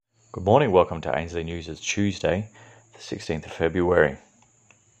Good morning, welcome to Ainsley News. It's Tuesday, the 16th of February.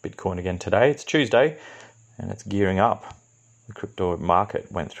 Bitcoin again today, it's Tuesday, and it's gearing up. The crypto market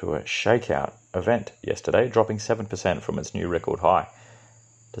went through a shakeout event yesterday, dropping 7% from its new record high.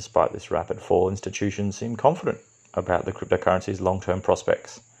 Despite this rapid fall, institutions seem confident about the cryptocurrency's long-term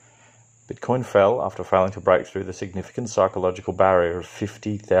prospects. Bitcoin fell after failing to break through the significant psychological barrier of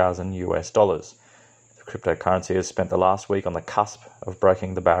 $50,000. The cryptocurrency has spent the last week on the cusp of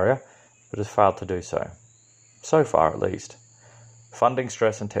breaking the barrier, but has failed to do so. So far, at least. Funding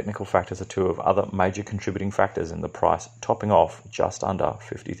stress and technical factors are two of other major contributing factors in the price, topping off just under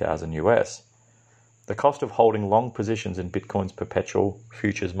 $50,000. The cost of holding long positions in Bitcoin's perpetual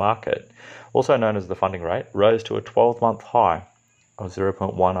futures market, also known as the funding rate, rose to a 12-month high of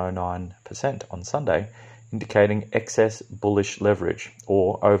 0.109% on Sunday, indicating excess bullish leverage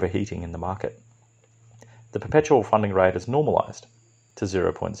or overheating in the market. The perpetual funding rate has normalized to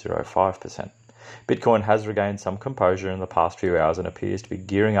 0.05%. Bitcoin has regained some composure in the past few hours and appears to be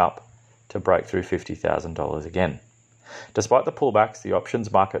gearing up to break through $50,000 again. Despite the pullbacks, the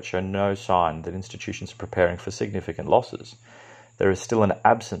options market show no sign that institutions are preparing for significant losses. There is still an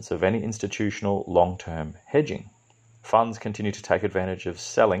absence of any institutional long-term hedging. Funds continue to take advantage of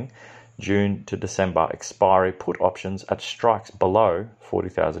selling June to December expiry put options at strikes below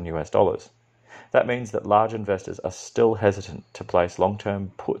 $40,000. That means that large investors are still hesitant to place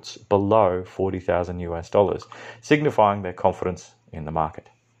long-term puts below $40,000, signifying their confidence in the market.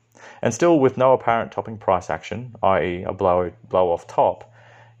 And still with no apparent topping price action, i.e. a blow off top,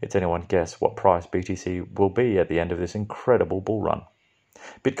 it's anyone's guess what price BTC will be at the end of this incredible bull run.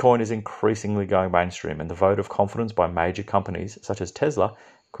 Bitcoin is increasingly going mainstream, and the vote of confidence by major companies such as Tesla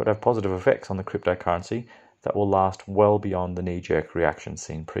could have positive effects on the cryptocurrency that will last well beyond the knee-jerk reaction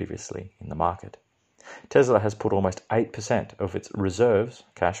seen previously in the market. Tesla has put almost 8% of its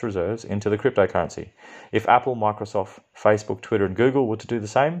cash reserves, into the cryptocurrency. If Apple, Microsoft, Facebook, Twitter, and Google were to do the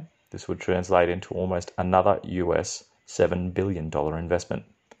same, this would translate into almost another US $7 billion investment.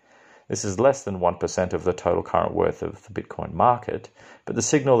 This is less than 1% of the total current worth of the Bitcoin market, but the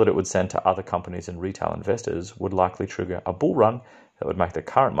signal that it would send to other companies and retail investors would likely trigger a bull run that would make the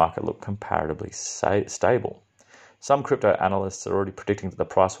current market look comparatively stable. Some crypto analysts are already predicting that the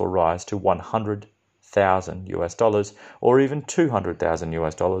price will rise to $100,000 or even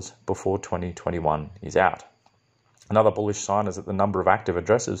 $200,000 before 2021 is out. Another bullish sign is that the number of active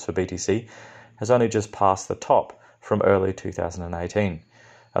addresses for BTC has only just passed the top from early 2018.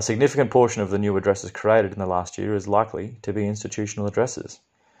 A significant portion of the new addresses created in the last year is likely to be institutional addresses.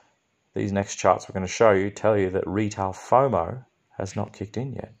 These next charts we're going to show you tell you that retail FOMO has not kicked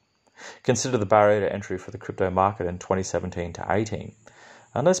in yet. Consider the barrier to entry for the crypto market in 2017 to 18.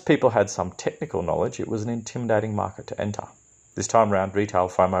 Unless people had some technical knowledge, it was an intimidating market to enter. This time round, retail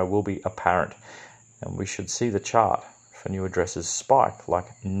FOMO will be apparent, and we should see the chart for new addresses spike like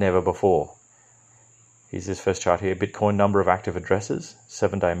never before. Here's this first chart here, Bitcoin number of active addresses,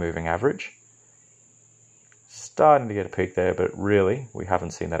 7-day moving average. Starting to get a peak there, but really, we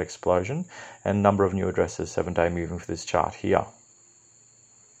haven't seen that explosion. And number of new addresses, 7-day moving for this chart here.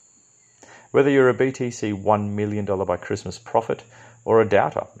 Whether you're a BTC $1 million by Christmas prophet or a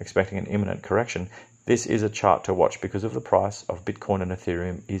doubter expecting an imminent correction, this is a chart to watch because of the price of Bitcoin and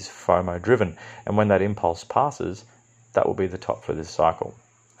Ethereum is FOMO driven. And when that impulse passes, that will be the top for this cycle.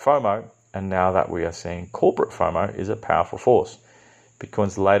 FOMO, and now that we are seeing corporate FOMO, is a powerful force.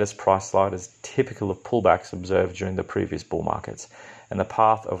 Bitcoin's latest price slide is typical of pullbacks observed during the previous bull markets, and the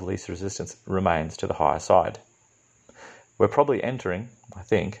path of least resistance remains to the higher side. We're probably entering, I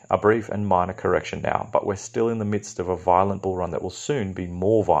think, a brief and minor correction now, but we're still in the midst of a violent bull run that will soon be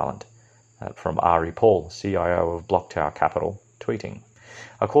more violent. From Ari Paul, CIO of BlockTower Capital, tweeting.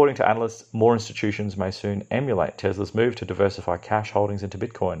 According to analysts, more institutions may soon emulate Tesla's move to diversify cash holdings into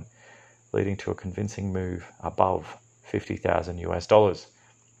Bitcoin, leading to a convincing move above $50,000.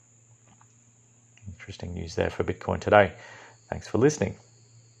 Interesting news there for Bitcoin today. Thanks for listening.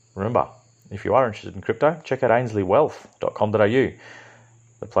 Remember, if you are interested in crypto, check out ainsleywealth.com.au,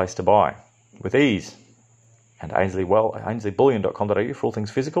 the place to buy with ease, and ainsleyBullion.com.au for all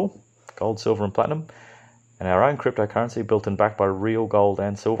things physical, gold, silver, and platinum, and our own cryptocurrency built and backed by real gold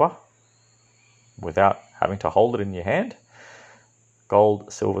and silver without having to hold it in your hand,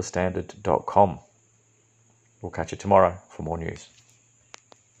 goldsilverstandard.com. We'll catch you tomorrow for more news.